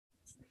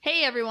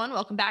Hey everyone,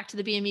 welcome back to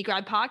the BME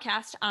Grad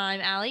Podcast.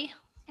 I'm Allie.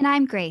 And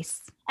I'm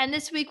Grace. And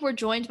this week we're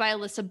joined by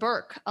Alyssa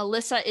Burke.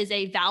 Alyssa is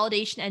a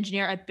validation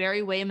engineer at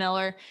Barry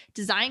Waymiller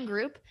Design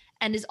Group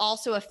and is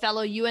also a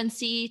fellow UNC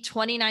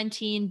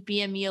 2019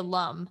 BME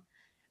alum.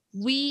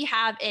 We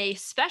have a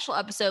special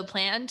episode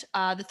planned.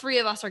 The three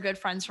of us are good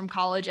friends from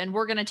college, and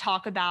we're going to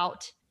talk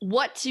about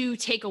what to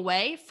take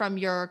away from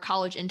your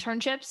college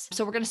internships.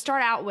 So we're going to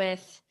start out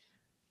with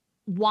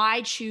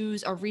why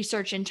choose a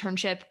research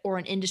internship or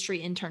an industry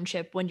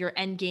internship when your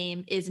end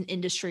game is an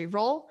industry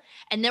role.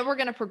 And then we're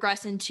going to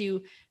progress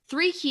into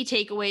three key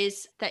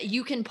takeaways that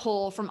you can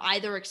pull from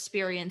either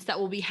experience that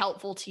will be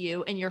helpful to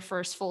you in your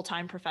first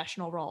full-time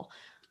professional role.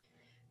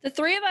 The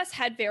three of us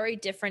had very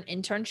different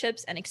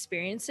internships and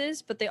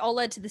experiences, but they all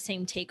led to the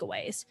same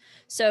takeaways.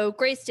 So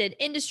Grace did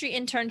industry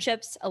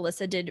internships,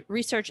 Alyssa did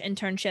research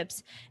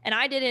internships, and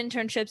I did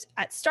internships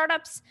at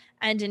startups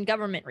and in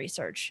government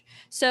research.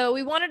 So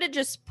we wanted to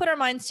just put our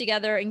minds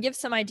together and give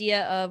some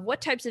idea of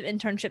what types of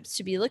internships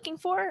to be looking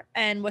for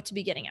and what to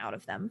be getting out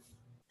of them.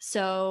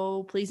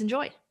 So please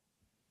enjoy.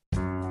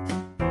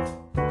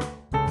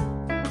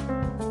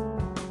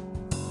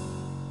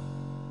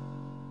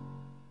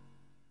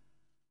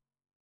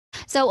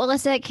 So,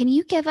 Alyssa, can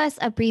you give us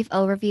a brief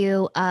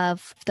overview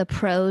of the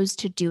pros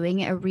to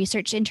doing a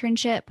research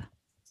internship?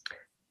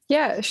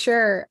 Yeah,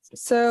 sure.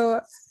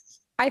 So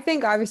I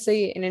think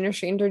obviously an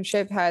industry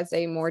internship has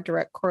a more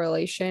direct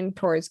correlation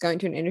towards going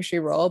to an industry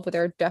role, but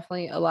there are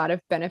definitely a lot of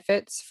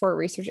benefits for a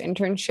research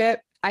internship.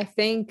 I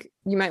think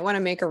you might want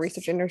to make a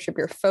research internship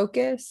your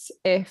focus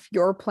if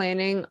you're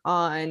planning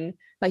on,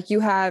 like, you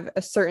have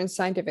a certain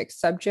scientific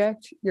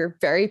subject you're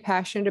very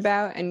passionate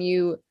about and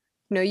you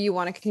know you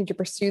want to continue to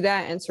pursue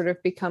that and sort of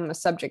become a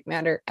subject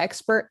matter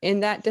expert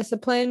in that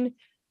discipline,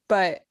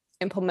 but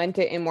implement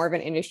it in more of an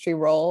industry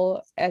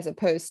role as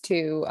opposed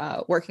to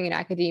working in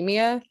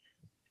academia.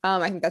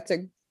 I think that's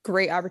a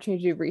great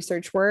opportunity to do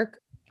research work.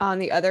 On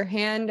the other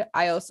hand,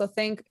 I also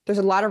think there's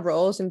a lot of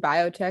roles in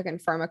biotech and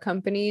pharma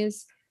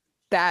companies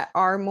that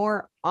are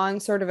more on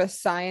sort of a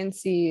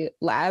sciencey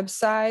lab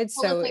side.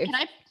 So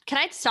can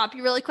I stop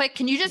you really quick?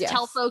 Can you just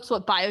tell folks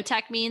what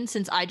biotech means,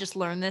 since I just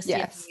learned this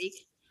the other week?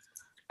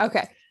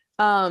 Okay.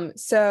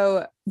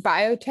 So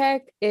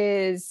biotech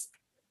is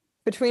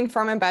between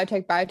pharma and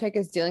biotech. Biotech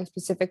is dealing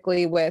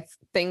specifically with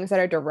things that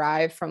are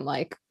derived from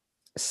like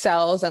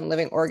cells and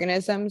living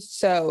organisms.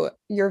 So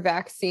your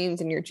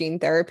vaccines and your gene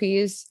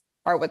therapies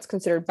are what's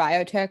considered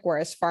biotech,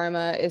 whereas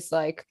pharma is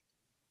like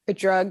a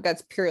drug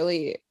that's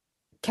purely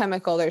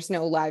chemical. There's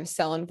no live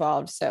cell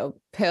involved. So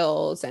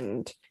pills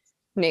and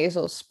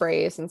nasal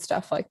sprays and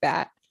stuff like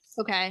that.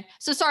 Okay.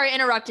 So sorry, I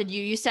interrupted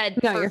you. You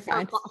said no, you're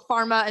fine.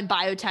 Pharma and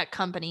biotech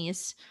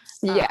companies.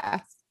 Yeah.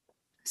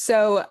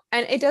 So,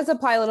 and it does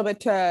apply a little bit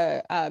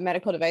to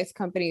medical device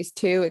companies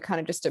too. It kind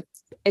of just,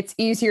 it's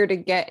easier to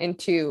get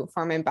into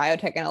pharma and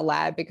biotech in a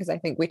lab because I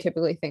think we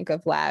typically think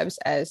of labs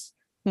as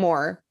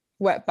more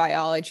wet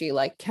biology,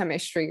 like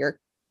chemistry or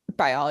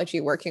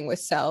biology, working with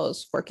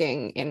cells,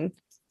 working in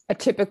a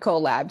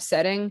typical lab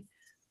setting.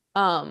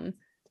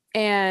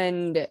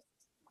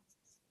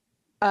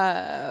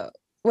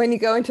 When you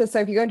go into, so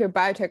if you go into a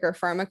biotech or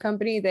pharma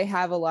company, they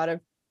have a lot of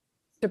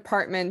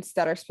departments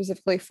that are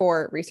specifically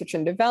for research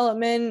and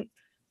development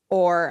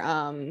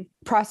or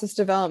process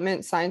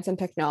development, science and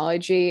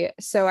technology.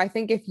 So I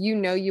think if you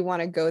know you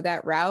want to go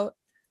that route,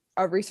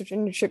 a research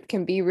internship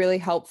can be really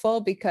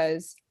helpful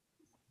because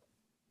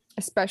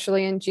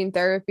especially in gene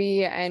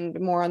therapy and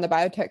more on the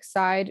biotech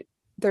side,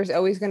 there's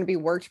always going to be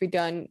work to be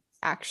done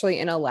actually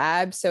in a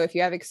lab. So if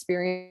you have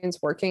experience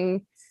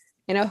working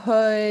in a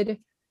hood,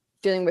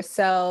 dealing with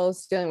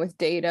cells, dealing with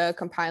data,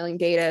 compiling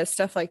data,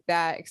 stuff like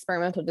that,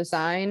 experimental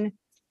design,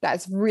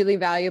 that's really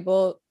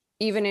valuable,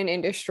 even in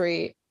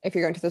industry, if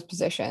you're going to those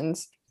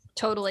positions.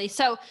 Totally.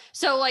 So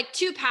like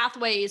two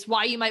pathways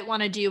why you might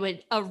want to do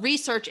a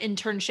research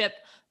internship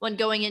when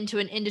going into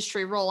an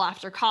industry role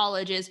after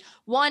college is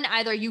one,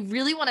 either you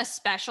really want to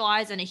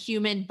specialize in a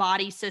human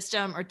body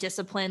system or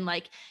discipline.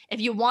 Like if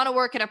you want to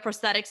work at a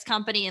prosthetics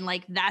company and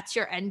like that's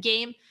your end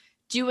game,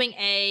 doing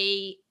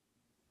a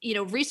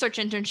research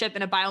internship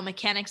in a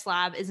biomechanics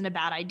lab isn't a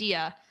bad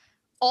idea.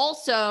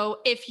 Also,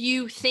 if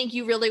you think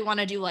you really want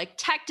to do like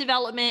tech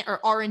development or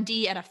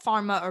R&D at a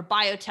pharma or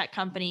biotech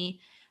company,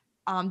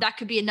 that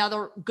could be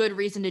another good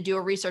reason to do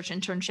a research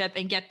internship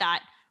and get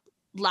that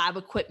lab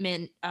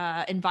equipment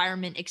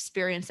environment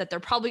experience that they're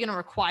probably going to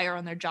require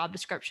on their job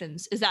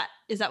descriptions. Is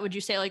that would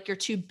you say like your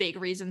two big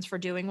reasons for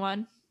doing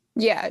one?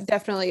 Yeah,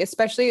 definitely.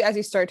 Especially as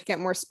you start to get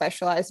more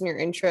specialized in your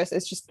interests,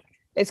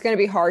 it's going to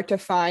be hard to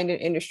find an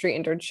industry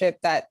internship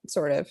that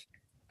sort of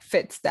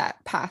fits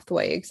that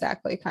pathway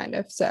exactly, kind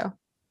of. So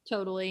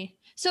totally.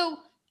 So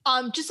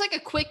just like a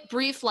quick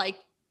brief,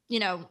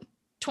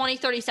 20,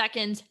 30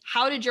 seconds,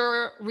 how did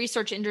your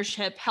research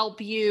internship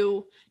help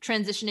you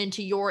transition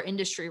into your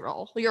industry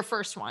role, your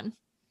first one?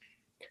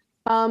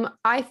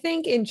 I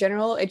think in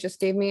general, it just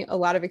gave me a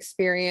lot of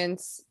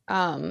experience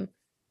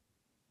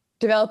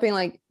developing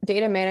like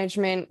data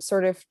management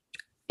sort of.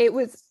 It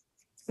was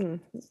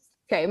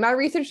Okay, my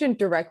research didn't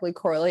directly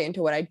correlate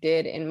into what I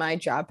did in my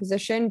job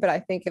position, but I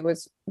think it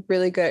was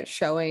really good at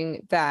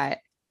showing that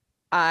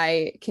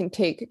I can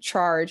take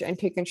charge and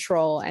take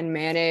control and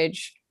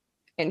manage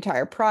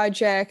entire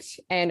project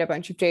and a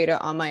bunch of data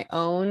on my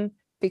own,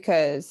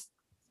 because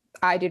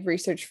I did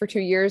research for 2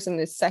 years, and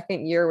the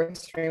second year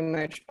was pretty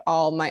much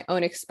all my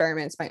own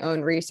experiments, my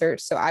own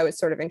research. So I was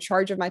sort of in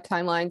charge of my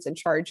timelines, in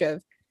charge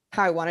of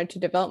how I wanted to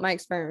develop my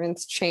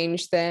experiments,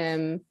 change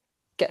them,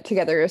 get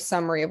together a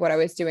summary of what I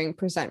was doing,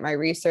 present my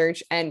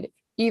research. And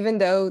even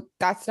though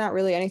that's not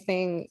really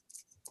anything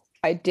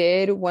I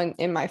did when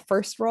in my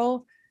first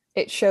role,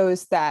 it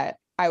shows that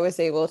I was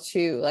able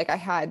to, like, I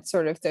had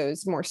sort of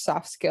those more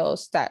soft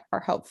skills that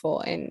are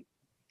helpful in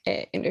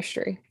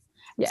industry.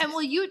 Yes. And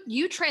well,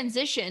 you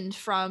transitioned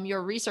from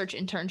your research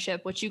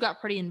internship, which you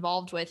got pretty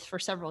involved with for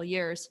several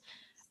years,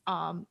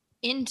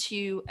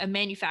 into a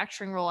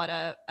manufacturing role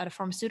at a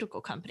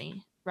pharmaceutical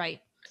company, right?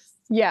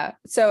 Yeah.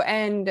 So,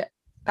 and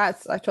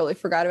that's, I totally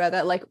forgot about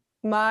that. Like,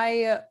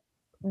 my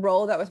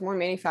role that was more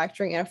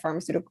manufacturing in a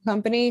pharmaceutical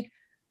company,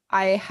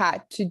 I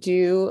had to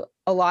do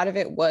a lot of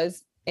it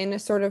was in a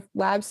sort of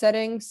lab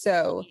setting.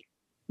 So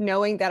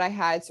knowing that I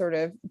had sort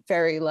of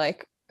very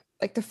like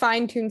the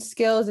fine-tuned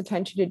skills,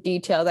 attention to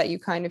detail that you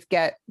kind of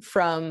get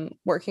from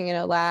working in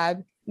a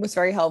lab was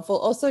very helpful.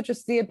 Also,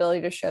 just the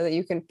ability to show that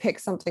you can pick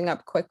something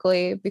up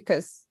quickly,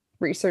 because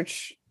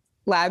research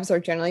labs are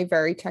generally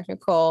very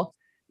technical.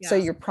 Yeah. So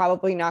you're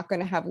probably not going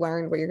to have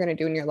learned what you're going to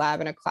do in your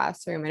lab in a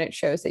classroom, and it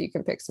shows that you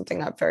can pick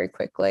something up very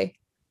quickly.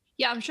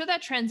 Yeah, I'm sure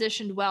that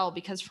transitioned well,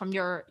 because from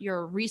your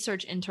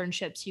research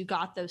internships, you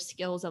got those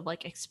skills of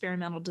like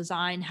experimental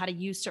design, how to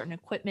use certain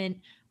equipment,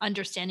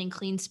 understanding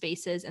clean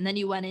spaces. And then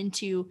you went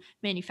into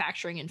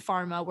manufacturing and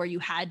pharma, where you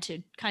had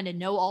to kind of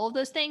know all of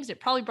those things. It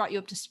probably brought you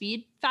up to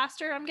speed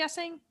faster, I'm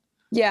guessing.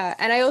 Yeah.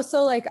 And I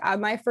also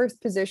my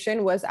first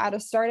position was at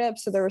a startup.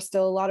 So there was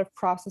still a lot of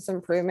process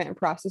improvement and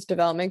process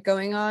development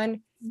going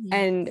on. Mm-hmm.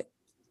 And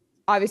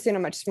obviously, on a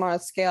much smaller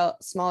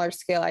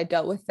scale, I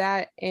dealt with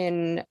that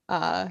in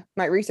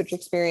my research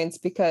experience,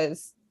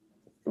 because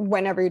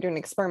whenever you're doing an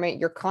experiment,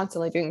 you're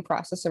constantly doing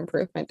process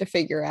improvement to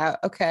figure out,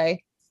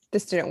 okay,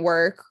 this didn't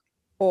work,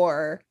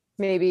 or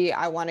maybe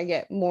I want to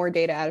get more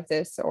data out of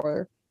this,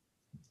 or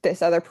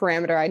this other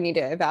parameter I need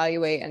to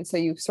evaluate. And so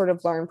you sort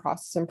of learn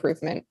process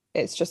improvement.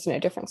 It's just in a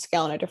different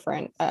scale, in a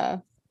different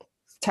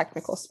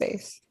technical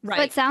space. Right.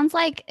 So it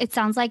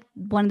sounds like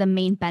one of the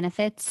main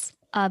benefits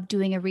of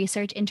doing a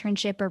research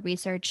internship or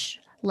research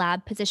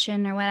lab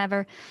position or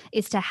whatever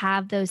is to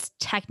have those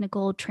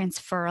technical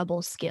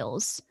transferable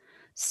skills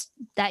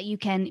that you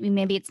can,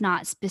 maybe it's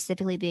not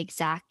specifically the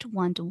exact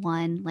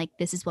one-to-one, like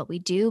this is what we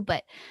do,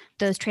 but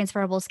those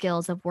transferable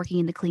skills of working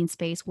in the clean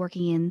space,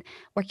 working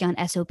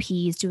on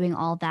SOPs, doing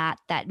all that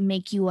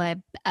make you a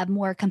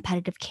more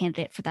competitive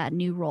candidate for that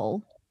new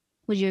role.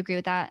 Would you agree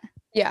with that?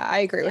 Yeah, I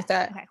agree with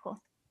that. Okay, cool.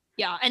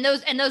 Yeah. And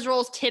those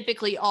roles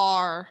typically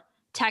are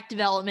tech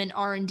development,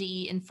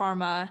 R&D in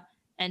pharma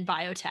and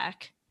biotech.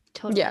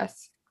 Totally.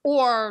 Yes.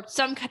 Or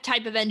some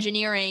type of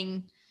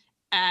engineering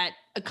at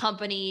a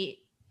company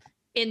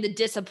in the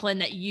discipline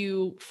that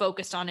you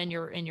focused on in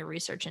your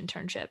research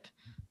internship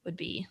would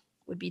be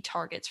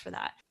targets for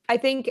that. I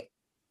think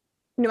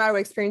no matter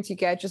what experience you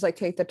get, just like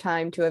take the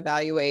time to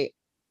evaluate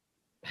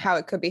how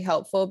it could be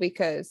helpful,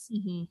 because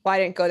I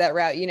didn't go that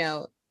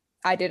route.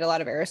 I did a lot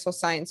of aerosol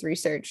science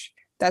research.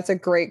 That's a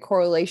great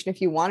correlation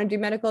if you want to do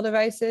medical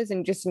devices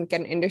and just get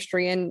an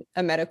industry in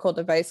a medical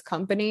device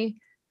company.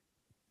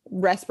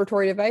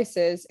 Respiratory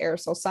devices,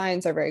 aerosol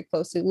science are very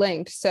closely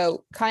linked.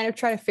 So kind of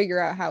try to figure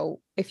out how,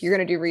 if you're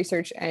going to do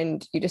research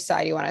and you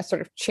decide you want to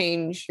sort of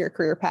change your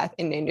career path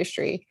in the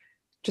industry,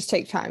 just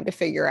take time to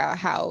figure out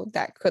how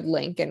that could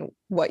link and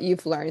what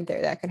you've learned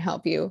there that can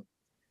help you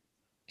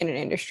in an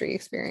industry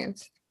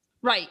experience.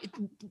 Right.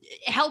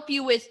 Help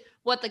you with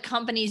what the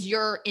companies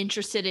you're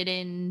interested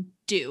in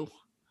do.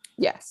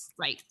 Yes.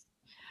 Right.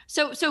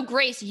 So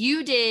Grace,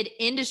 you did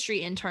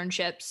industry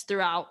internships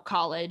throughout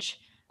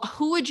college.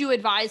 Who would you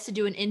advise to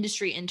do an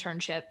industry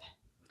internship?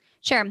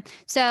 Sure.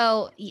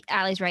 So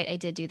Allie's right. I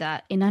did do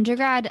that in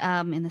undergrad,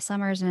 in the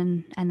summers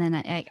and then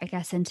I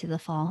guess into the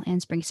fall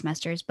and spring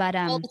semesters. But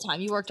all the time.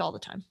 You worked all the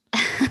time.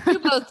 You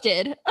both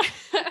did.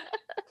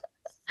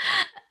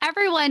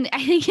 Everyone,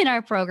 I think, in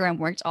our program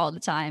worked all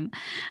the time.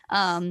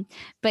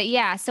 But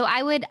yeah, so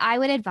I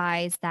would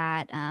advise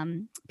that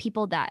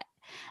people that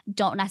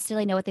don't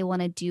necessarily know what they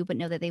want to do, but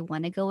know that they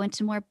want to go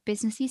into more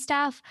businessy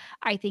stuff.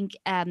 I think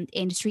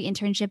industry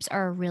internships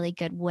are a really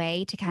good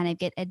way to kind of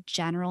get a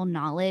general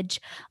knowledge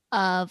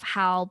of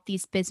how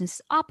these businesses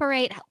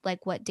operate,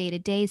 like what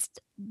day-to-day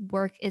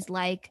work is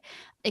like,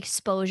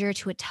 exposure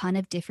to a ton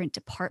of different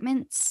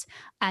departments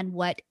and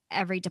what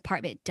every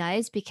department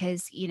does,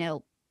 because,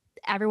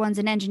 everyone's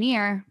an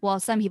engineer. Well,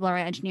 some people are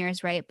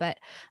engineers, right? But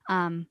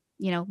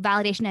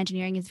validation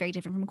engineering is very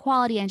different from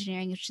quality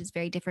engineering, which is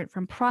very different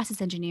from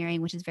process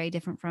engineering, which is very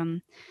different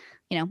from,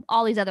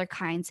 all these other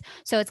kinds.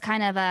 So it's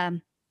kind of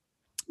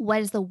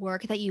what is the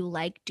work that you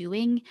like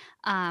doing,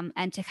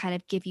 and to kind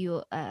of give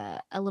you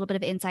a little bit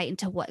of insight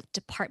into what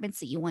departments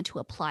that you want to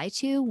apply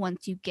to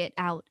once you get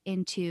out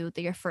into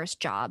your first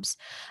jobs.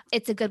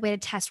 It's a good way to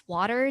test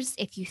waters.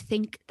 If you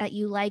think that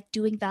you like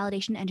doing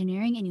validation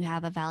engineering and you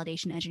have a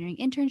validation engineering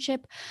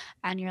internship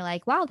and you're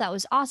like, wow, that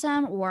was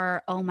awesome,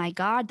 or oh my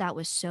God, that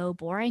was so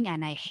boring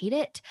and I hate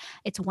it.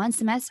 It's one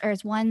semester, or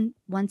it's one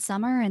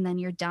summer, and then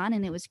you're done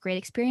and it was a great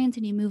experience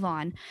and you move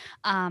on.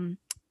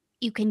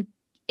 You can,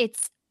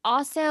 it's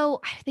also,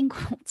 I think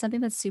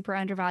something that's super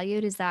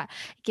undervalued is that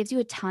it gives you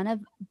a ton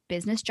of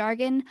business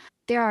jargon.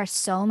 There are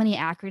so many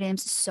acronyms,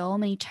 so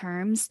many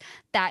terms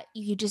that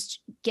you just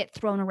get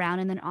thrown around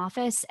in an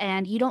office,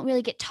 and you don't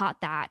really get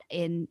taught that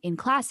in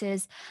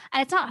classes.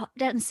 And it's not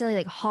necessarily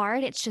like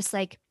hard. It's just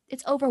like,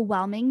 it's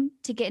overwhelming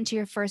to get into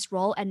your first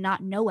role and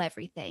not know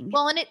everything.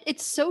 Well, and it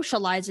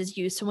socializes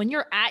you. So when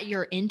you're at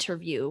your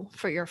interview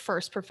for your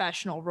first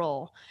professional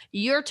role,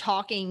 you're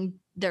talking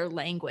their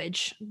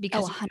language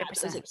because you have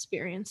those 100%.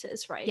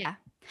 experiences, right? Yeah.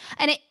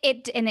 And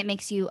it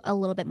makes you a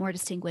little bit more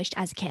distinguished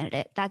as a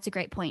candidate. That's a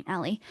great point,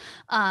 Ellie.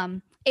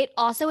 It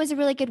also is a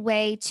really good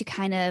way to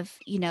kind of,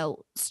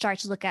 start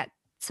to look at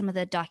some of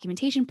the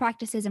documentation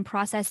practices and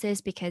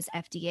processes, because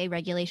FDA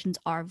regulations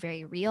are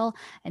very real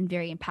and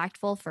very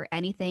impactful for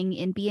anything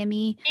in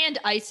BME. And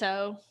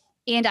ISO.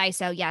 And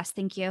ISO, yes,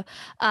 thank you.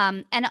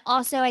 And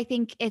also, I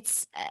think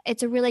it's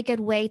a really good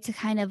way to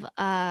kind of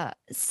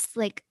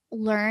like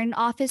learn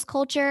office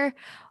culture.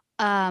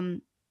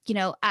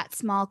 At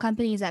small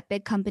companies, at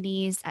big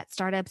companies, at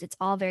startups, it's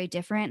all very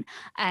different.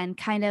 And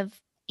kind of,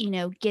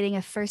 getting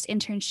a first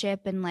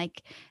internship and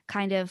like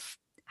kind of,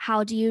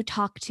 how do you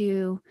talk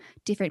to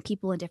different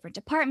people in different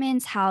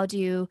departments? How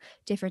do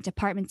different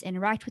departments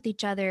interact with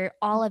each other?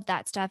 All of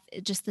that stuff,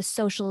 just the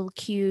social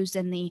cues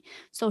and the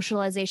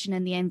socialization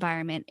and the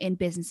environment in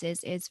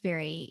businesses is it's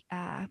very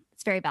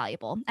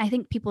valuable. I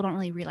think people don't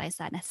really realize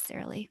that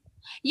necessarily.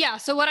 Yeah.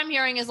 So what I'm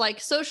hearing is like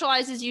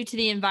socializes you to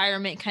the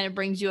environment, kind of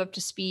brings you up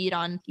to speed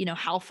on,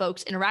 how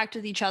folks interact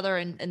with each other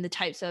and the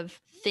types of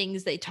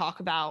things they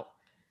talk about.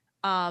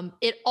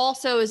 It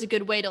also is a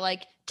good way to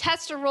like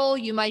test a role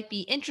you might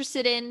be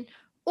interested in,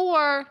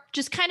 or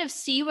just kind of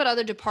see what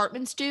other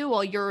departments do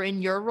while you're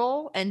in your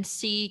role, and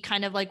see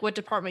kind of like what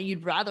department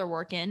you'd rather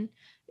work in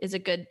is a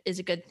good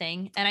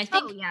thing. And I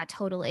think, yeah,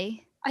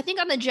 totally. I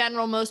think on the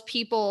general, most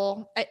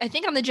people, I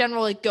think on the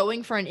general, like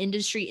going for an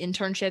industry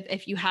internship,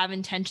 if you have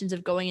intentions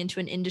of going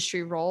into an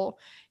industry role,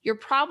 you're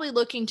probably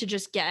looking to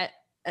just get,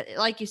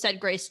 like you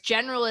said, Grace,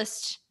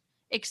 generalist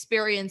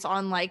experience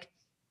on like,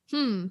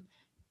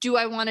 do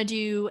I want to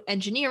do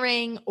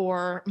engineering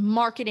or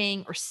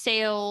marketing or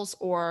sales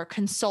or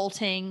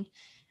consulting?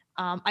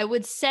 I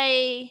would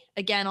say,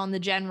 again, on the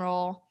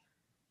general,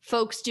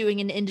 folks doing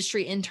an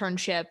industry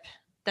internship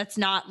that's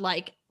not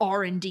like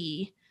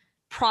R&D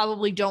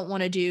probably don't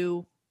want to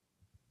do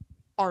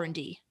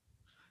R&D.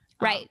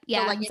 Right.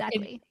 Yeah, so like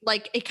exactly.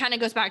 It kind of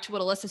goes back to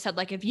what Alyssa said.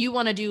 Like if you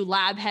want to do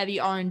lab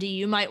heavy R&D,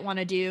 you might want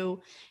to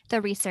do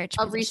the research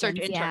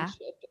internship. Yeah.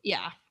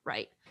 Yeah.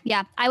 Right.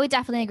 Yeah, I would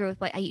definitely agree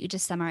with what you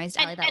just summarized,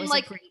 Ellie. That was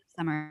like, a great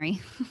summary.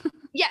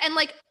 Yeah. And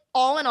like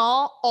all in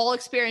all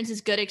experience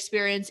is good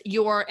experience.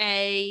 You're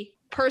a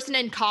person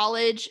in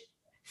college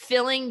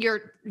filling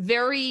your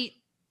very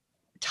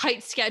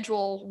tight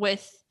schedule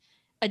with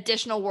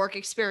additional work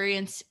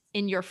experience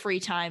in your free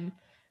time,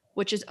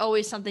 which is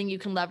always something you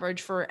can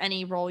leverage for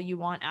any role you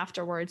want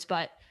afterwards.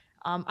 But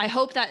I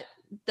hope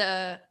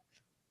that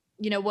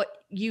what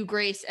you,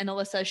 Grace, and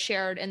Alyssa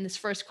shared in this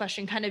first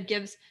question kind of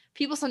gives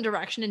people some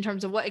direction in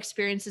terms of what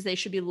experiences they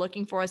should be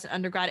looking for as an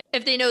undergrad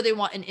if they know they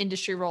want an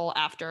industry role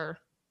after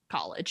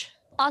college.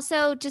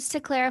 Also, just to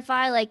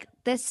clarify, like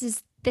this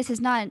is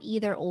not an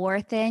either or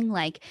thing.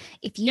 Like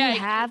if you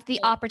have the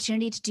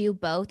opportunity to do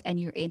both and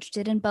you're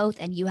interested in both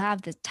and you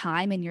have the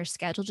time in your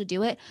schedule to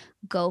do it,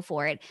 go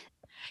for it.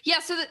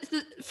 Yeah. So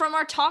from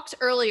our talks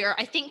earlier,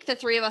 I think the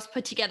three of us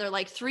put together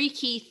like 3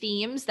 key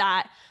themes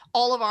that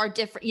all of our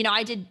different,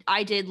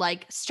 I did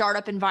like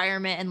startup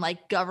environment and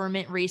like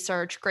government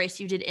research.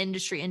 Grace, you did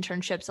industry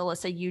internships.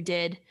 Alyssa, you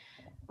did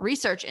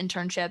research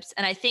internships.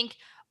 And I think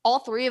all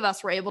 3 of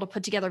us were able to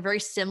put together very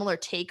similar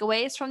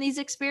takeaways from these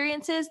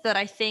experiences that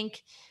I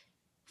think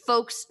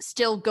folks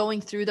still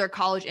going through their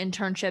college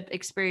internship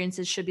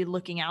experiences should be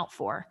looking out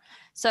for.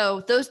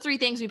 So those 3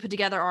 things we put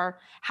together are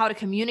how to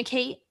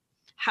communicate,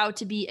 how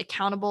to be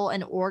accountable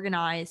and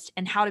organized,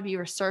 and how to be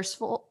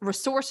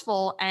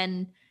resourceful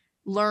and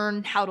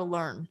learn how to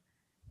learn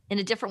in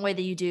a different way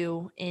than you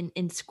do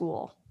in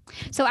school.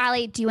 So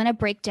Allie, do you want to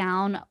break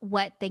down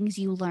what things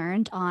you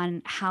learned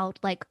on how,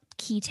 like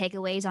key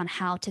takeaways on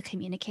how to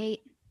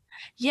communicate?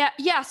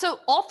 Yeah. So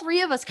all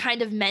 3 of us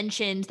kind of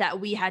mentioned that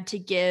we had to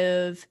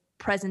give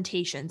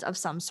presentations of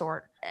some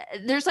sort.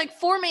 There's like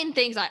 4 main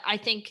things I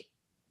think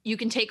you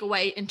can take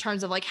away in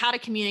terms of like how to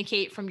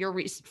communicate from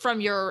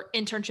your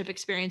internship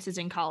experiences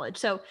in college.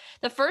 So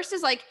the first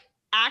is like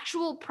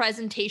actual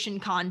presentation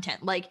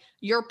content, like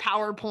your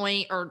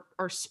PowerPoint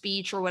or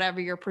speech or whatever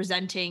you're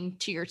presenting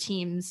to your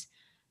teams,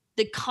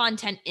 the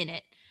content in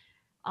it.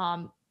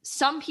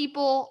 some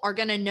people are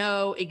going to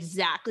know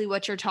exactly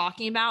what you're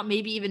talking about,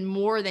 maybe even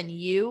more than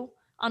you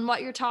on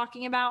what you're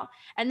talking about.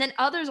 And then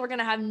others are going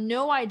to have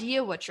no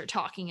idea what you're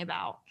talking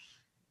about.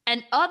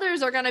 And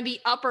others are going to be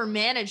upper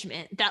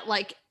management that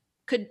like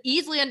could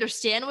easily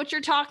understand what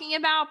you're talking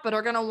about, but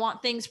are going to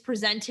want things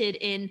presented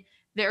in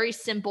very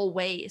simple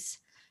ways.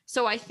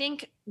 So I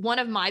think one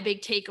of my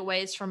big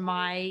takeaways from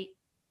my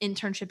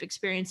internship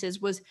experiences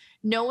was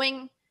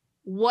knowing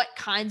what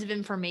kinds of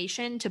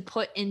information to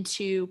put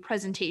into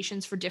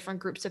presentations for different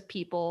groups of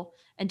people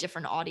and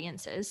different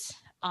audiences,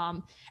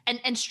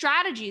 and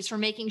strategies for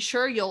making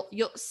sure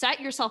you'll set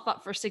yourself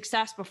up for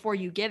success before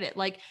you give it.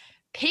 Like,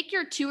 pick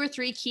your 2 or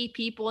 3 key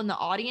people in the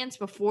audience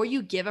before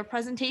you give a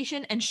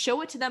presentation and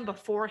show it to them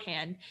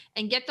beforehand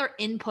and get their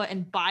input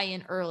and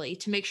buy-in early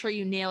to make sure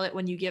you nail it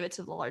when you give it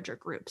to the larger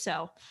group.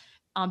 So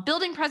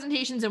building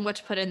presentations and what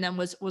to put in them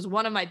was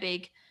one of my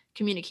big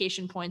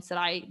communication points that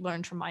I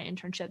learned from my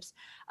internships.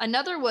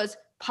 Another was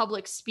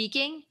public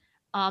speaking.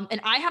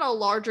 And I had a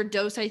larger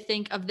dose, I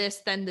think, of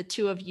this than the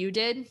two of you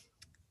did.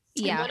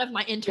 Yeah. In one of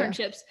my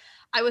internships,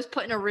 I was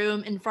put in a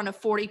room in front of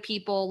 40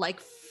 people like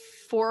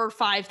 4 or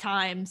 5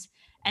 times.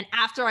 And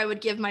after I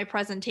would give my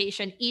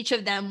presentation, each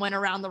of them went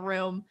around the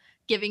room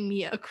giving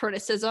me a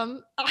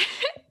criticism.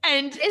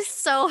 And it's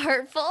so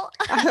hurtful.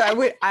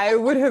 I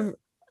would have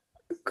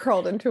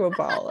curled into a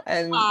ball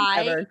and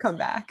never come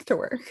back to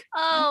work.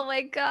 Oh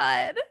my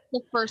God.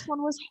 The first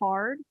one was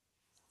hard,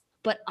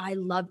 but I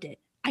loved it.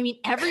 I mean,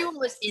 everyone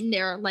was in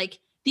there, like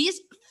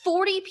these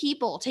 40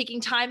 people taking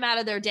time out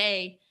of their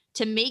day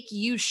to make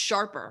you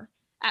sharper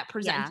at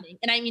presenting.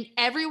 And I mean,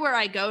 everywhere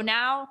I go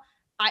now,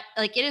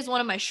 it is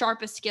one of my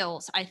sharpest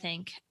skills, I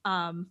think,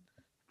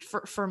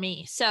 for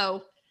me.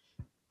 So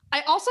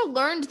I also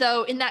learned,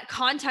 though, in that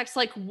context,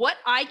 like what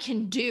I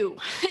can do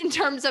in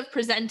terms of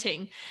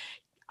presenting.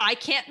 I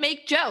can't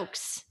make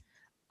jokes.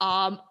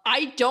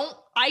 I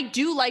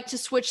do like to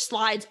switch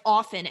slides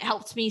often. It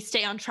helps me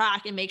stay on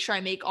track and make sure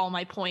I make all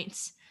my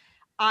points.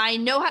 I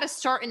know how to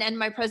start and end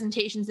my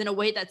presentations in a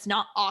way that's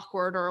not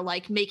awkward or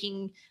like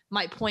making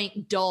my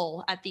point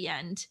dull at the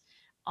end.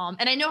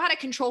 And I know how to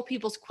control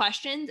people's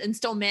questions and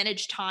still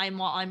manage time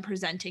while I'm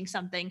presenting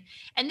something.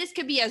 And this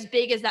could be as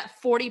big as that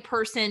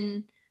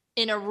 40-person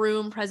in a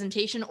room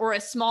presentation, or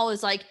as small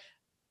as like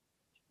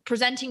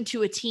presenting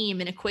to a team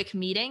in a quick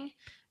meeting.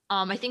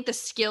 I think the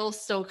skills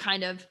still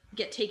kind of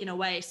get taken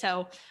away.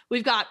 So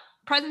we've got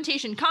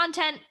presentation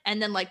content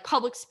and then like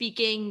public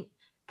speaking,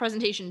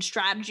 presentation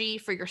strategy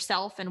for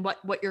yourself and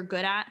what you're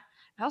good at.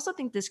 I also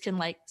think this can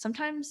like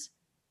sometimes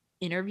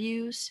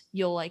interviews,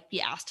 you'll like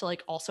be asked to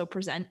like also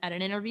present at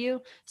an interview.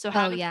 So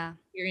having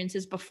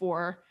experiences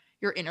before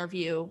your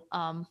interview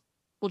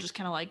will just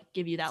kind of like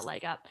give you that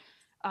leg up.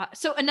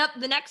 So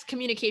the next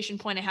communication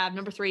point I have,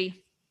 number 3,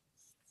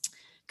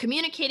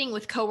 communicating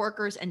with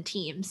coworkers and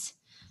teams.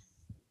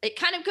 It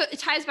kind of it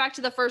ties back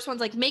to the first ones,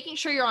 like making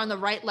sure you're on the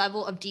right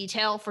level of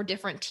detail for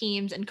different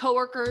teams and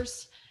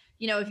coworkers.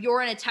 You know, if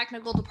you're in a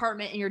technical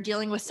department and you're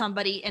dealing with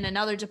somebody in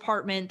another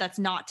department that's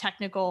not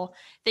technical,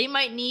 they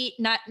might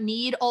not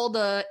need all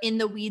the in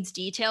the weeds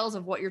details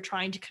of what you're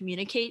trying to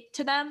communicate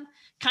to them.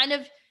 Kind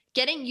of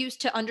getting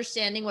used to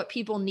understanding what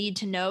people need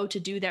to know to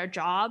do their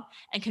job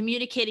and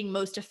communicating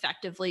most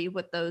effectively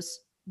with those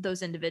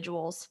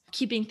individuals.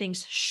 Keeping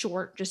things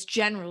short, just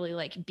generally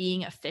like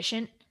being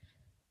efficient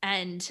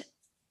and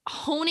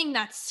honing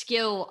that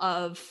skill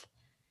of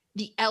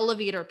the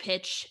elevator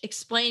pitch,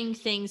 explaining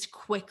things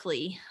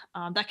quickly.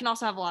 That can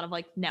also have a lot of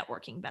like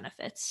networking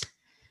benefits.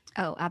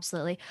 Oh,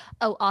 absolutely.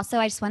 Oh, also,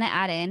 I just want to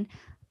add in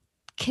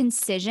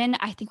concision.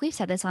 I think we've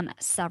said this on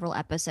several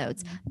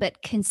episodes,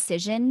 but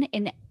concision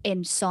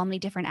in so many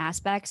different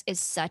aspects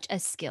is such a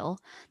skill.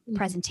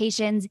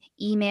 Presentations,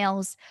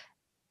 emails,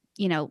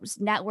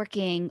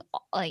 networking,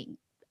 like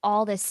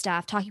all this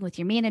stuff, talking with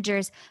your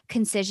managers,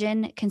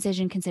 concision.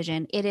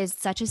 It is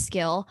such a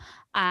skill,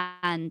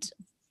 and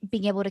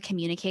being able to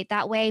communicate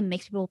that way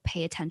makes people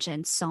pay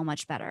attention so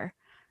much better.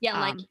 Yeah,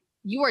 like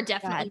you are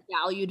definitely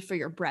valued for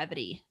your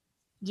brevity.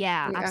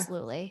 Yeah,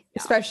 absolutely.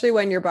 Especially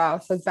when your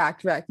boss has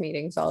back-to-back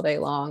meetings all day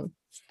long.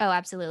 Oh,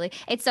 absolutely.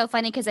 It's so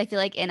funny because I feel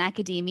like in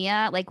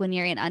academia, like when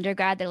you're in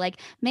undergrad, they're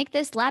like, make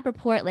this lab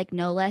report like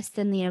no less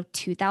than,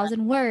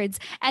 2,000 words.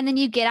 And then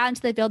you get out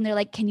into the field and they're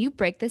like, can you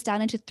break this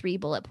down into 3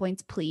 bullet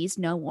points, please?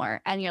 No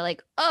more. And you're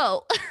like,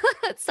 oh,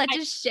 that's such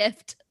a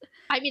shift.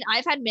 I mean,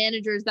 I've had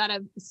managers that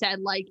have said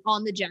like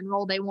on the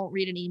general, they won't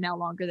read an email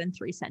longer than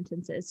 3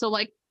 sentences. So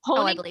like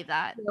I believe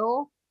that.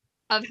 Skill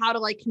of how to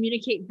like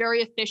communicate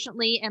very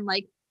efficiently and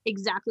like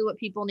exactly what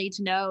people need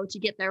to know to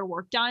get their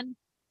work done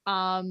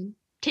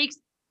takes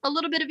a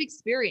little bit of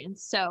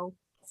experience. So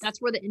that's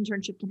where the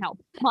internship can help.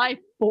 My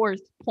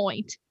 4th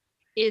point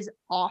is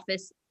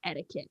office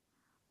etiquette.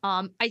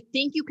 I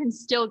think you can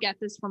still get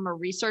this from a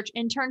research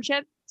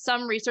internship.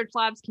 Some research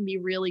labs can be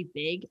really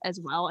big as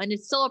well, and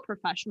it's still a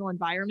professional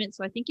environment.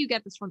 So I think you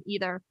get this from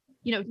either,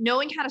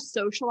 knowing how to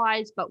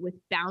socialize, but with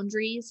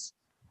boundaries.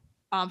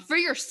 For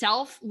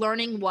yourself,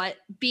 learning what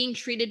being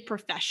treated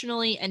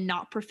professionally and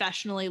not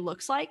professionally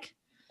looks like.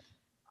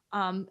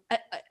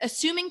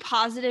 assuming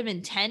positive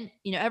intent,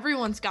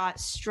 everyone's got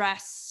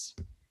stress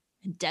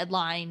and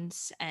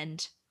deadlines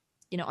and,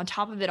 on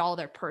top of it all,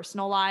 their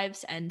personal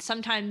lives. And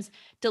sometimes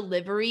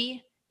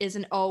delivery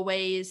isn't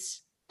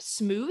always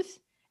smooth.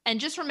 And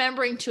just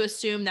remembering to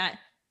assume that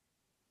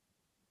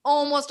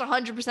almost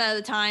 100% of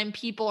the time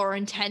people are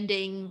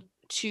intending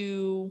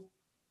to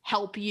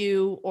help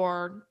you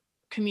or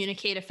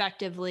communicate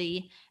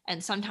effectively,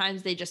 and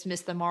sometimes they just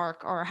miss the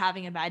mark or are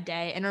having a bad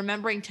day, and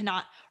remembering to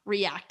not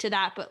react to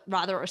that but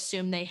rather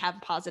assume they have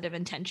positive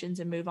intentions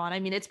and move on. I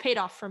mean, it's paid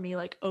off for me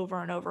like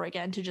over and over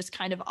again to just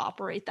kind of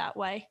operate that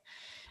way.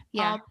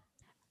 Yeah.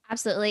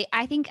 Absolutely.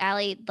 I think,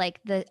 Allie, like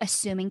the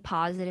assuming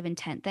positive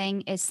intent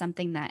thing is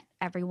something that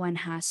everyone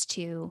has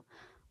to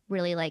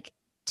really like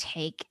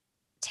take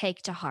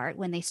to heart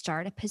when they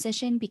start a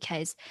position,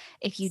 because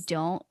if you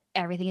don't,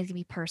 everything is gonna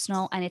be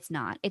personal, and it's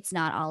not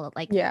all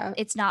like, Yeah,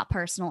 it's not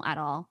personal at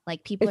all.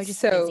 Like people are it's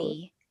just so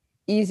busy.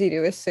 easy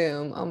to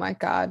assume, oh my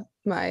God,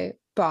 my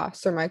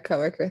boss or my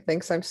coworker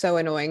thinks I'm so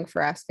annoying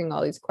for asking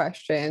all these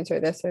questions or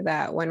this or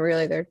that, when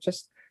really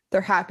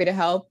they're happy to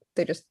help.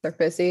 They're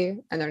busy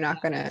and they're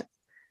not gonna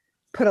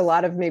put a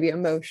lot of maybe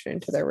emotion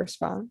into their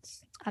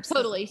response.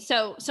 Absolutely.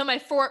 So my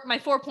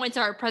four points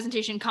are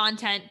presentation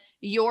content,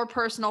 your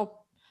personal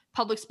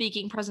public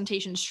speaking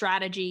presentation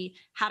strategy,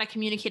 how to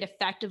communicate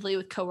effectively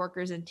with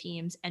coworkers and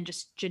teams, and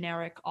just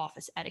generic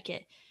office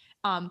etiquette.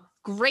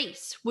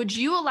 Grace, would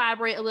you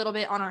elaborate a little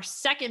bit on our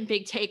second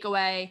big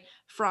takeaway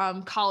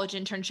from college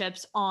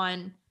internships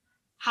on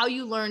how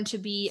you learn to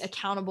be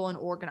accountable and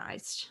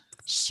organized?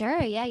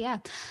 Sure. Yeah.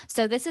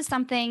 So this is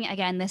something,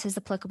 again, this is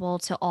applicable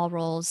to all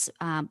roles,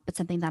 but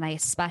something that I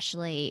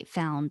especially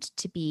found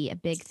to be a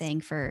big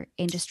thing for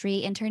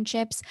industry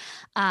internships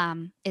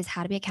is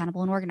how to be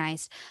accountable and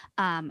organized.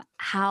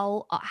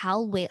 How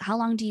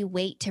long do you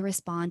wait to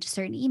respond to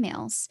certain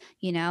emails?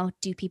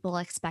 Do people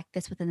expect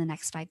this within the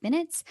next 5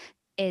 minutes?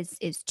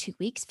 Is 2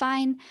 weeks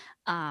fine?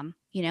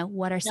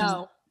 What are some?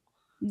 No.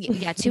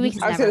 Yeah, 2 weeks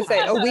is I was never gonna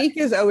say fine. a week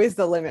is always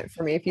the limit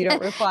for me. If you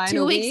don't reply in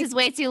 2 a weeks week, is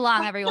way too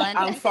long, everyone.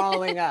 I'm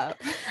following up.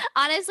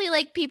 Honestly,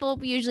 like people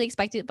usually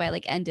expect it by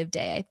like end of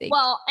day, I think.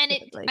 Well, and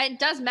typically. it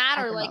does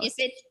matter. At the Like most.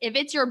 if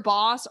it's your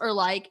boss or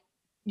like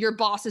your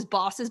boss's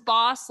boss's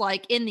boss,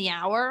 like in the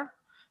hour.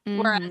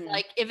 Whereas Mhm.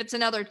 like if it's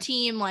another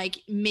team, like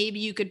maybe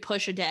you could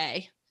push a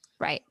day.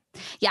 Right.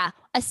 Yeah.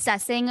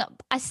 Assessing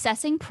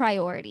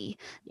priority.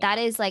 That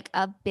is like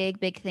a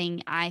big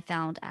thing I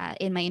found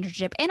in my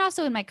internship and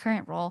also in my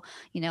current role,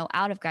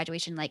 out of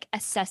graduation, like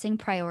assessing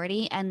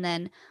priority and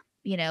then,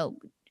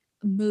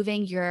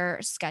 moving your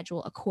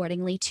schedule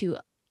accordingly to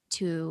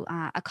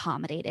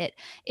accommodate it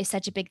is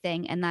such a big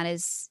thing, and that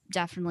is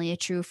definitely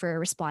true for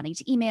responding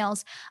to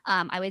emails.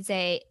 I would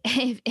say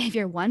if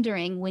you're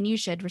wondering when you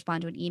should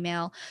respond to an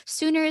email,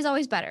 sooner is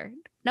always better.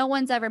 No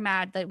one's ever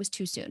mad that it was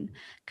too soon,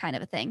 kind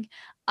of a thing.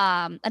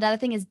 Another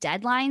thing is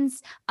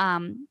deadlines.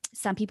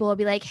 Some people will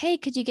be like, hey,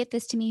 could you get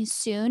this to me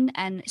soon?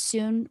 And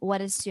soon, what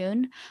is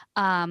soon?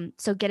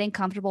 So getting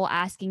comfortable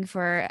asking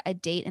for a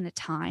date and a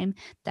time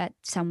that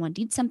someone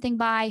needs something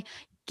by,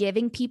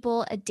 giving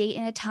people a date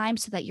and a time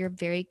so that you're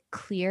very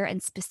clear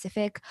and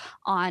specific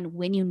on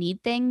when you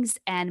need things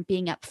and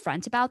being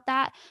upfront about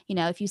that.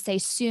 If you say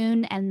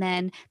soon and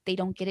then they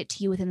don't get it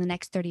to you within the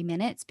next 30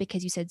 minutes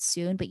because you said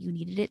soon, but you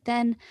needed it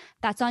then,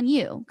 that's on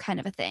you, kind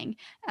of a thing.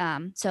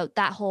 So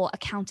that whole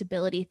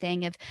accountability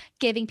thing of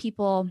giving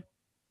people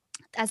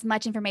as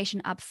much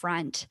information up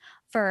front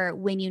for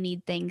when you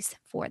need things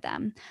for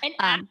them. And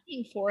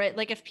asking for it,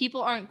 like if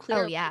people aren't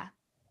clear, Oh yeah,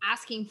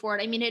 asking for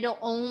it, I mean, it'll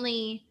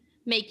only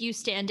make you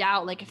stand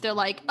out. Like if they're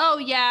like, oh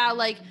yeah,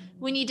 like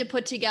we need to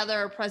put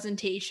together a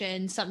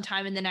presentation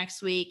sometime in the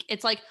next week.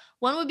 It's like,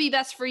 when would be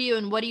best for you?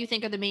 And what do you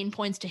think are the main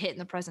points to hit in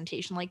the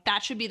presentation? Like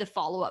that should be the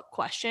follow-up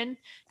question.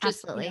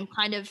 Just absolutely.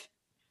 kind of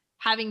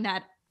having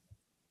that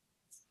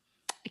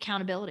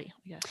accountability,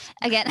 I guess.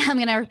 Again, I'm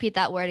going to repeat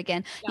that word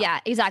again.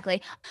 Yeah,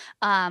 exactly.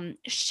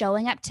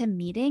 Showing up to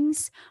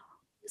meetings.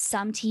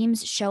 Some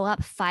teams show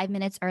up 5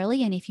 minutes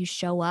early. And if you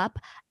show up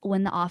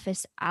when the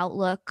office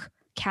Outlook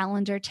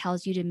calendar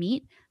tells you to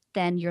meet,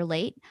 then you're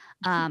late.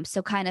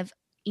 So kind of,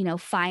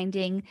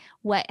 finding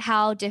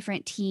how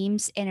different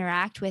teams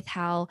interact with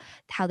how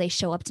they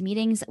show up to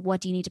meetings.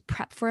 What do you need to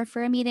prep for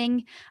a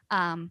meeting?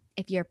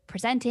 If you're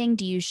presenting,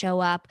 do you show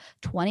up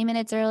 20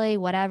 minutes early,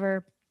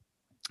 whatever?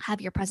 Have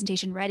your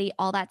presentation ready,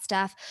 all that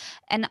stuff.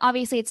 And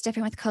obviously it's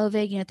different with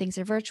COVID, things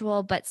are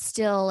virtual, but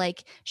still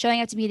like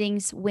showing up to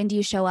meetings. When do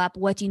you show up?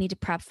 What do you need to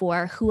prep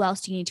for? Who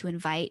else do you need to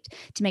invite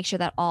to make sure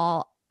that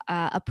all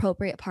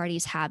appropriate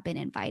parties have been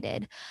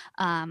invited?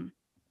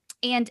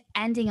 And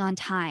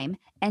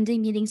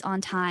ending meetings on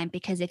time,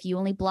 because if you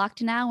only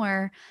blocked an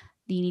hour,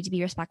 you need to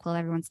be respectful of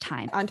everyone's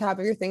time. On top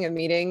of your thing of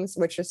meetings,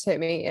 which just hit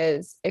me,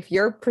 is if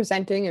you're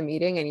presenting a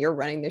meeting and you're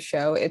running the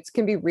show, it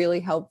can be really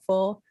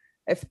helpful,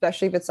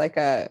 especially if it's like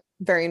a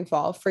very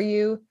involved for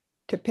you,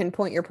 to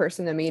pinpoint your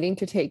person in the meeting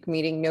to take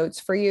meeting notes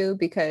for you,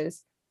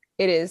 because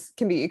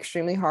can be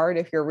extremely hard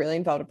if you're really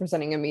involved in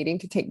presenting a meeting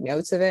to take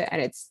notes of it.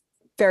 And it's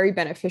very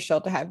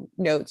beneficial to have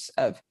notes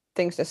of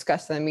things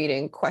discussed in the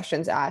meeting,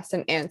 questions asked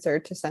and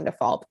answered to send a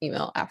follow-up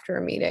email after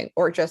a meeting,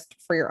 or just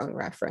for your own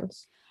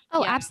reference.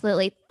 Oh, Yeah.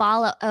 absolutely.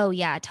 Oh,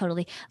 yeah,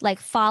 totally. Like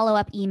follow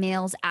up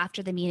emails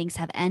after the meetings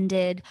have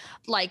ended.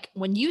 Like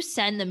when you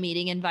send the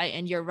meeting invite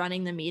and you're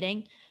running the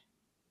meeting,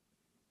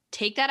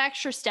 take that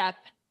extra step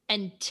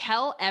and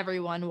tell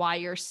everyone why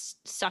you're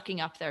sucking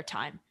up their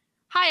time.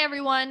 Hi,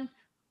 everyone.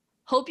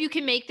 Hope you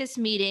can make this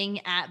meeting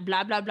at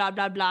blah, blah, blah,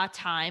 blah, blah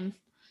time.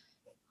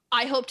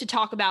 I hope to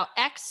talk about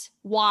X,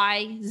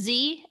 Y,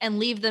 Z, and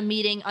leave the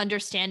meeting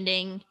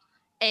understanding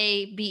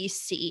A, B,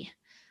 C.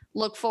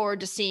 Look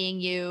forward to seeing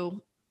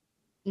you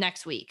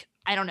next week.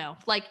 I don't know.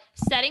 Like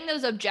setting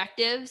those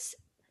objectives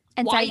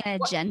and setting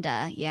an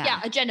agenda. Yeah,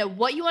 agenda.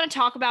 What you want to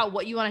talk about,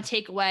 what you want to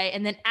take away.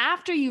 And then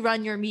after you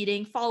run your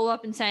meeting, follow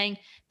up and saying,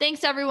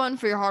 thanks everyone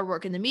for your hard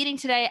work in the meeting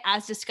today.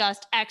 As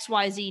discussed,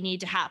 XYZ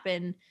need to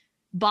happen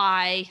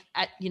by,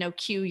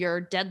 cue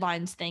your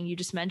deadlines thing you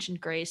just mentioned,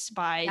 Grace,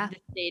 by this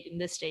date and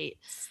this date.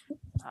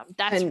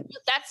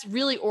 That's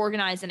really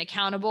organized and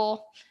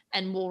accountable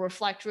and will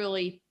reflect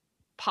really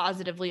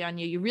positively on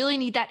you. You really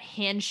need that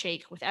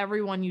handshake with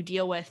everyone you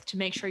deal with to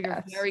make sure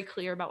you're very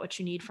clear about what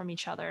you need from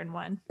each other and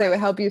when. It would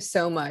help you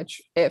so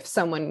much if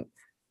someone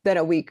then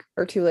a week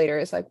or two later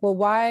is like, well,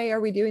 why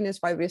are we doing this?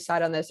 Why did we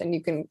decide on this? And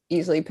you can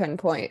easily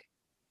pinpoint,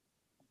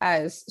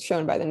 as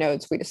shown by the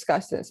notes we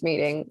discussed in this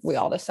meeting, we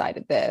all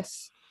decided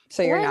this.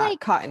 So you're not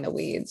caught in the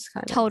weeds.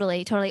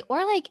 Totally.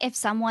 Or like if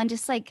someone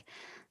just like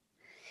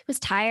was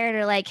tired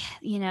or like,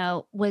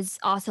 was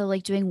also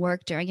like doing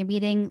work during a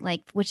meeting,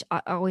 like, which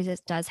always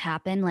does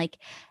happen. Like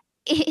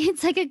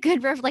it's like a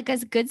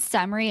good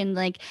summary. And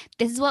like,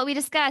 this is what we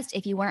discussed.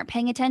 If you weren't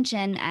paying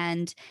attention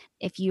and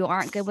if you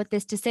aren't good with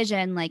this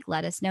decision, like,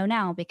 let us know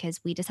now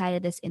because we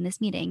decided this in this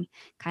meeting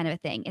kind of a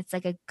thing. It's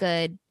like a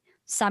good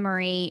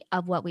summary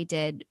of what we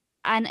did.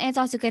 And it's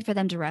also good for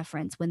them to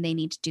reference when they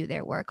need to do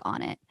their work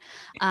on it.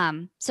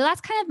 So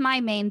that's kind of my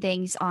main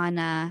things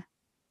on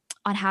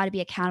how to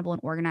be accountable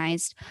and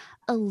organized.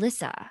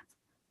 Alyssa,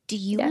 do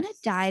you want to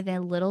dive a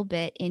little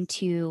bit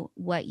into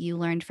what you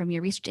learned from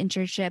your research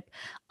internship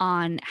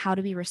on how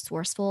to be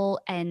resourceful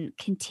and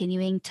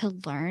continuing to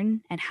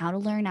learn and how to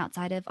learn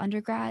outside of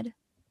undergrad?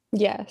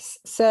 Yes.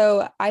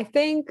 So I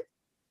think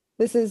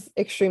this is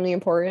extremely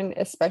important,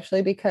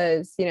 especially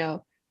because,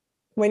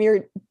 when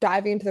you're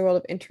diving into the world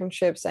of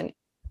internships and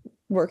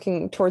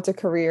working towards a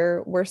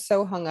career, we're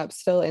so hung up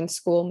still in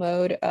school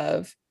mode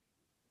of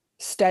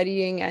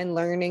studying and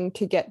learning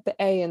to get the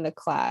A in the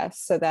class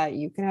so that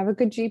you can have a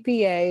good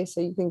GPA so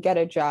you can get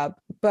a job.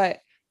 But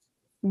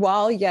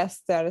while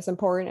yes, that is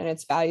important and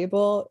it's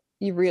valuable,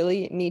 you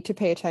really need to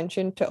pay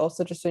attention to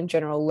also just in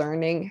general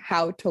learning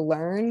how to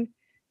learn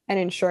and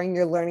ensuring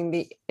you're learning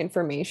the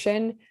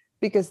information,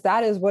 because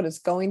that is what is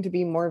going to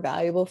be more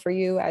valuable for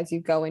you as you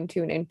go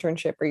into an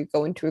internship or you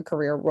go into a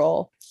career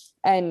role.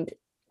 And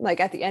like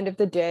at the end of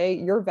the day,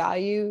 your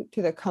value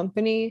to the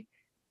company,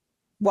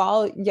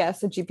 while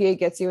yes, a GPA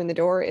gets you in the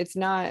door, it's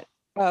not,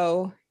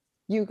 oh,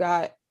 you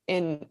got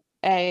an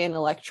A in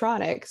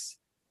electronics.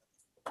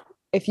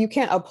 If you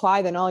can't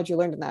apply the knowledge you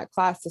learned in that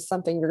class to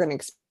something you're going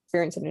to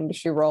experience in an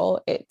industry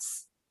role,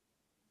 it's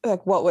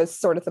like, what was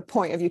sort of the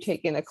point of you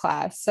taking the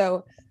class?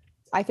 So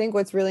I think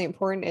what's really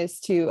important is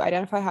to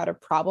identify how to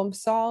problem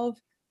solve,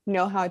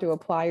 know how to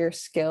apply your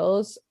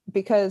skills,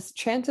 because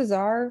chances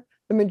are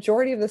the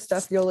majority of the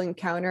stuff you'll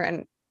encounter,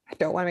 and I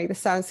don't want to make this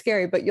sound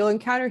scary, but you'll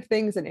encounter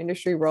things in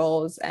industry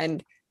roles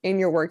and in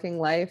your working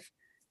life.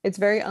 It's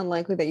very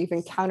unlikely that you've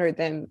encountered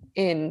them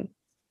in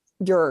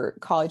your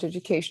college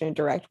education in a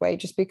direct way,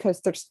 just because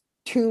there's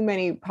too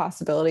many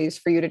possibilities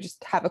for you to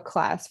just have a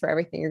class for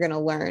everything you're going to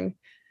learn.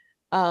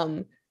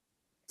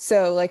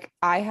 So like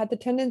I had the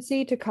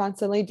tendency to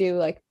constantly do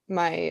like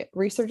my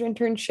research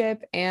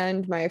internship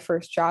and my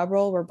first job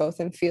role were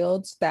both in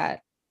fields that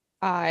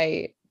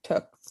I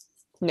took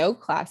no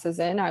classes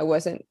in. I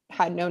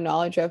had no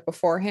knowledge of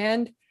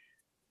beforehand.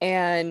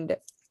 And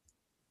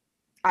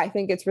I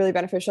think it's really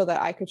beneficial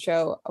that I could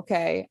show,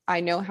 okay,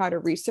 I know how to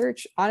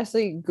research.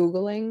 Honestly,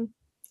 Google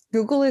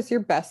is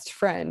your best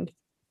friend.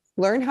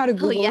 Learn how to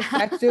Google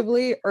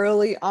effectively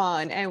early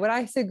on. And when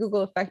I say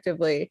Google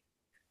effectively,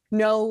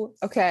 know,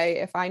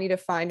 okay, if I need to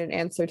find an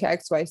answer to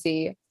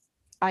XYZ,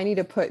 I need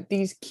to put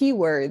these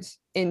keywords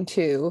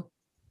into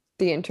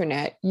the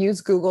internet. Use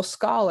Google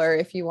Scholar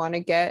if you want to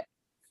get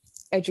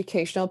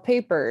educational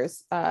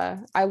papers.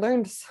 I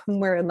learned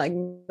somewhere in like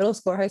middle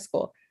school or high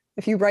school,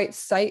 if you write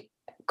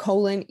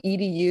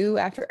site:/edu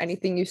after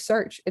anything you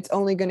search, it's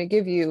only going to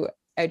give you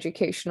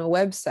educational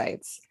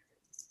websites.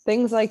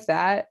 Things like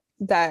that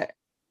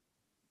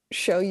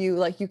show you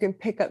like you can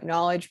pick up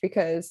knowledge,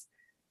 because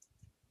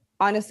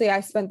honestly, I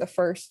spent the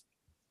first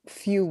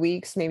few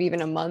weeks, maybe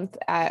even a month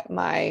at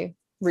my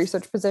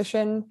research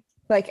position.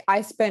 Like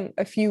I spent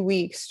a few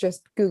weeks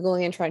just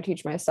Googling and trying to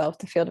teach myself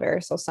the field of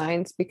aerosol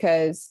science,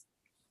 because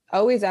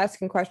always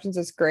asking questions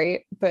is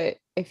great. But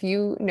if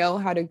you know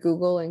how to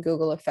Google and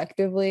Google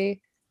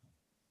effectively,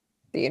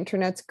 the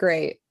internet's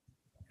great.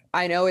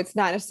 I know it's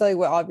not necessarily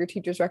what all of your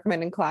teachers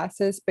recommend in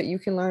classes, but you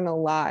can learn a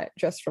lot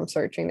just from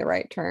searching the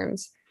right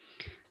terms.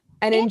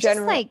 And in just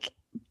general, like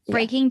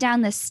breaking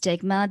down the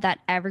stigma that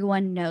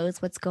everyone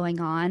knows what's going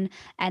on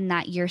and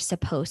that you're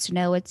supposed to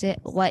know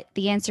what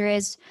the answer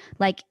is.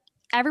 Like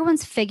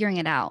everyone's figuring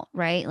it out,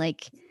 right?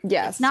 Like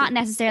yes, it's not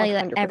necessarily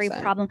that every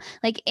 100%. problem,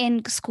 like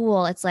in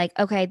school, it's like,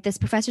 okay, this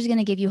professor's going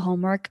to give you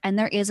homework and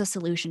there is a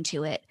solution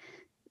to it.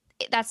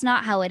 That's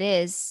not how it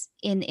is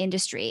in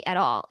industry at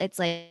all. It's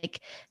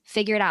like,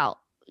 figure it out,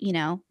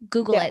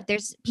 Google Yeah. it.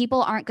 There's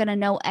people aren't going to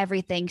know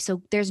everything.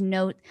 So there's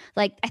no,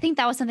 like, I think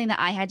that was something that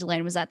I had to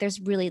learn, was that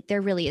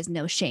there really is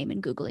no shame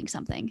in Googling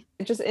something.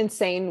 It's just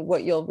insane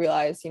what you'll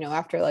realize,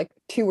 after like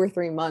 2 or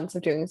 3 months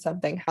of doing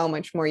something, how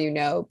much more you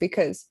know,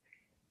 because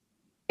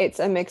it's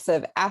a mix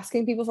of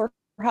asking people for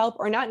help,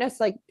 or not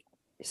necessarily.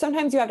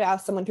 Sometimes you have to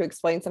ask someone to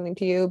explain something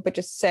to you, but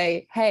just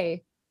say,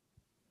 hey,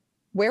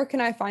 where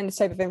can I find this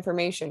type of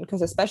information?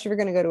 Because especially if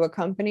you're going to go to a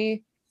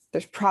company,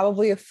 there's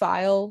probably a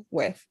file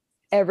with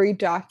every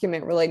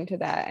document relating to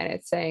that. And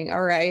it's saying,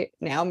 all right,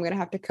 now I'm going to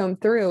have to come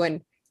through,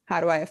 and how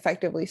do I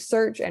effectively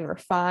search and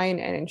refine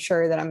and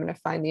ensure that I'm going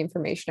to find the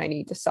information I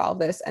need to solve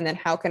this? And then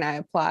how can I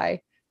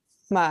apply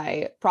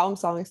my problem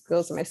solving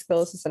skills and my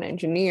skills as an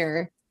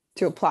engineer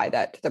to apply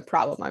that to the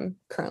problem I'm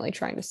currently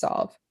trying to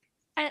solve?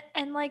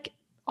 And like,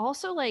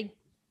 also, like,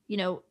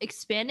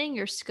 expanding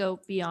your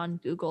scope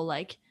beyond Google,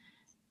 like,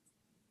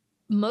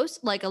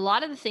 a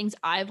lot of the things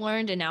I've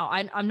learned, and now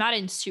I'm not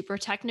in super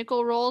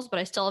technical roles, but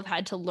I still have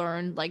had to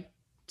learn like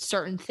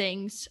certain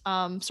things,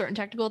 certain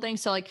technical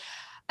things. So like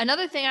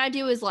another thing I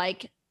do is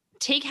like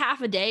take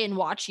half a day and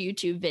watch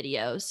YouTube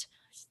videos,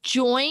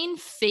 join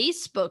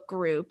Facebook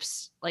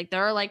groups. Like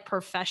there are like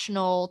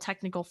professional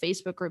technical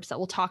Facebook groups that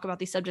will talk about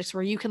these subjects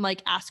where you can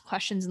like ask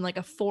questions in like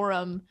a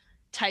forum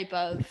type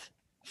of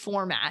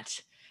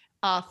format.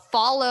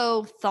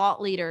 Follow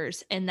thought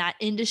leaders in that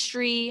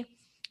industry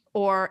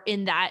or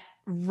in that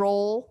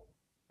role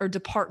or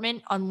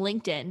department on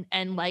LinkedIn,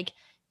 and like,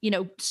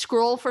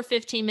 scroll for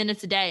 15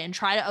 minutes a day and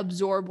try to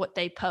absorb what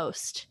they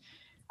post.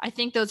 I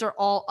think those are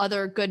all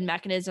other good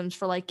mechanisms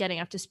for like getting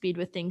up to speed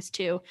with things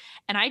too.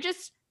 And I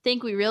just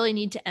think we really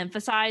need to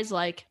emphasize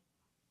like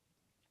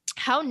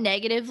how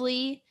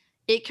negatively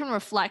it can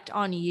reflect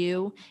on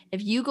you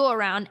if you go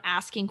around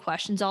asking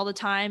questions all the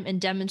time and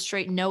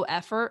demonstrate no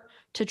effort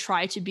to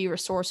try to be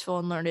resourceful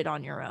and learn it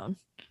on your own.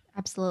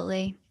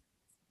 Absolutely.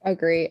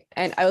 Agree.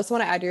 And I also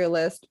want to add to your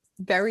list,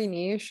 very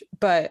niche,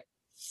 but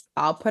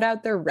I'll put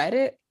out their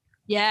Reddit.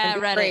 Yeah,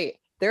 Reddit. Great.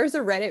 There's a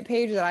Reddit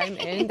page that I'm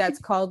in that's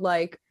called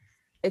like,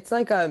 it's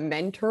like a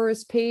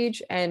mentors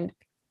page, and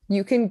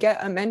you can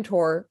get a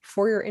mentor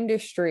for your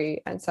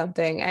industry and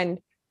something. And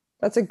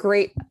that's a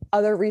great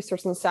other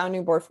resource and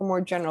sounding board for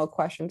more general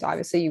questions.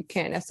 Obviously, you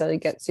can't necessarily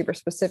get super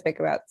specific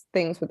about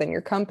things within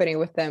your company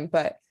with them,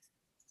 but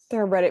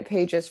there are Reddit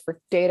pages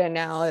for data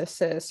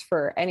analysis,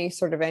 for any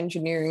sort of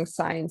engineering,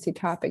 sciencey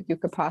topic you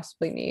could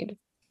possibly need.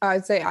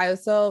 I'd say I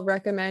also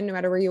recommend, no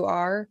matter where you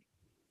are,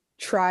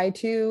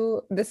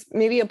 this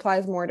maybe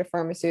applies more to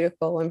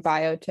pharmaceutical and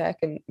biotech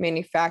and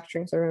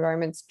manufacturing sort of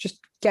environments. Just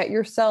get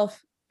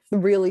yourself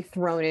really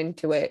thrown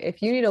into it.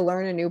 If you need to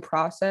learn a new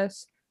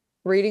process,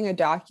 reading a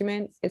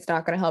document, it's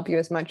not going to help you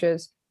as much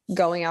as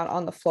going out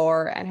on the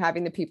floor and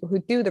having the people who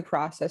do the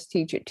process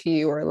teach it to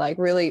you, or like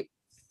really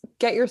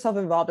get yourself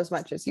involved as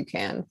much as you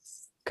can,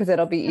 because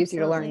it'll be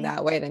easier to learn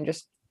that way than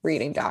just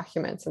reading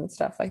documents and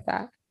stuff like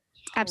that.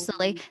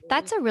 Absolutely.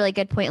 That's a really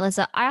good point,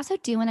 Alyssa. I also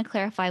do want to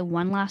clarify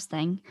one last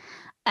thing.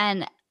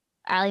 And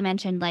Ali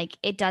mentioned like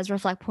it does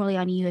reflect poorly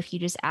on you if you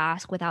just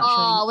ask without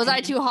showing. Was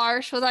I too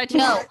harsh? Was I too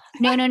harsh?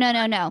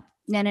 No.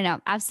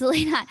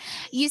 Absolutely not.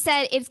 You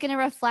said it's going to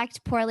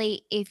reflect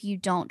poorly if you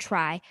don't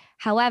try.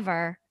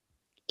 However,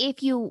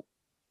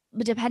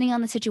 depending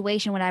on the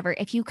situation, whatever,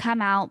 if you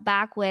come out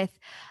back with,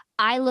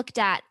 I looked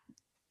at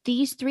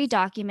these 3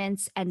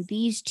 documents and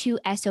these 2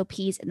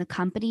 SOPs in the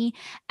company,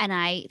 and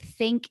I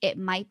think it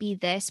might be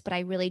this, but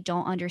I really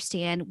don't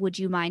understand. Would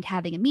you mind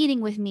having a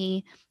meeting with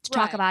me to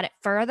talk about it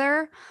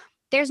further?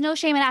 There's no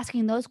shame in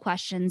asking those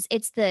questions.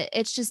 It's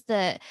just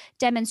the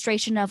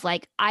demonstration of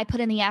like, I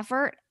put in the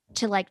effort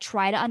to like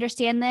try to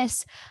understand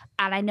this,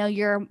 and I know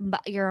you're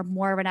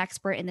more of an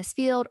expert in this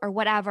field or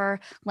whatever.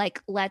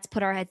 Like, let's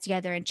put our heads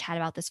together and chat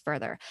about this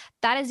further.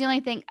 That is the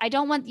only thing. I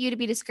don't want you to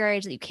be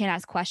discouraged that you can't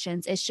ask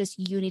questions. It's just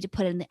you need to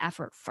put in the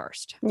effort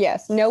first.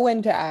 Yes, know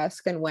when to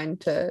ask and when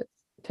to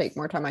take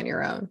more time on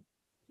your own.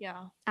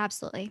 Yeah,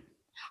 absolutely.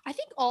 I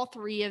think all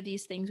 3 of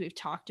these things we've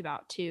talked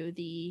about too,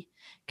 the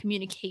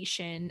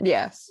communication,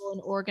 yes,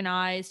 and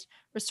organized,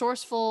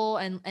 resourceful,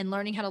 and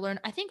learning how to learn.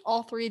 I think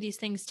all 3 of these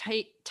things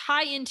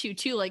tie into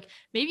too, like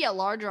maybe a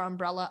larger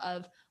umbrella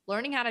of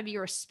learning how to be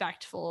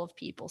respectful of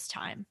people's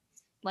time.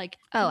 Like,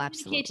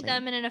 communicate to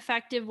them in an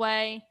effective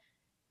way,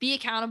 be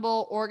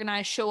accountable,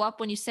 organize, show up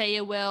when you say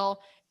you will,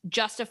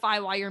 justify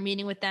why you're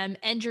meeting with them,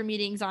 end your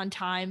meetings on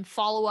time,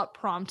 follow up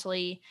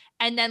promptly,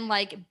 and then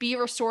like be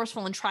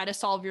resourceful and try to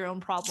solve your own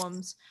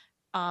problems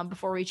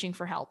before reaching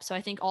for help. So I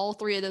think all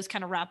 3 of those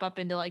kind of wrap up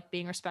into like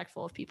being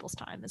respectful of people's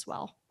time as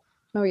well.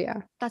 Oh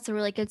yeah. That's a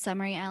really good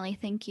summary, Ali.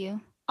 Thank you.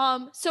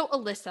 So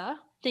Alyssa,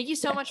 Thank you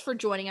so much for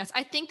joining us.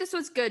 I think this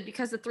was good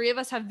because the three of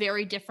us have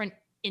very different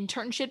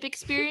internship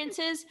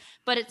experiences,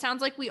 but it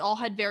sounds like we all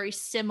had very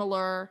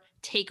similar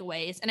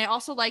takeaways. And I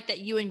also like that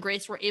you and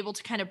Grace were able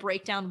to kind of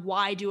break down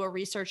why do a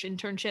research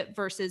internship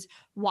versus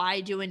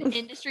why do an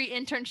industry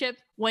internship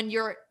when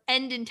your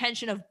end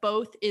intention of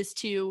both is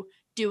to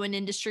do an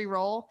industry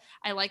role.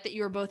 I like that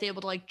you were both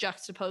able to like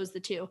juxtapose the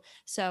two.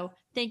 So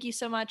thank you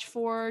so much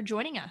for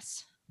joining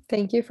us.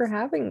 Thank you for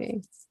having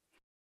me.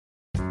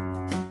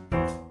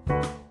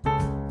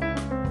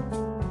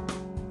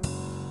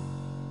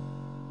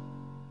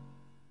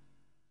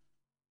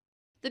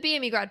 The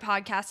BME Grad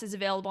Podcast is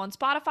available on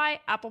Spotify,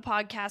 Apple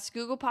Podcasts,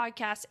 Google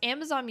Podcasts,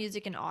 Amazon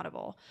Music, and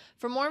Audible.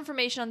 For more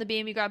information on the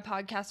BME Grad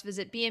Podcast,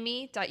 visit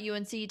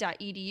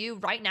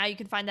bme.unc.edu. Right now, you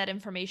can find that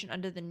information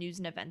under the News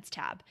and Events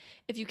tab.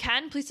 If you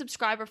can, please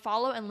subscribe or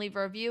follow and leave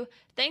a review.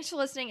 Thanks for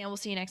listening, and we'll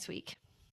see you next week.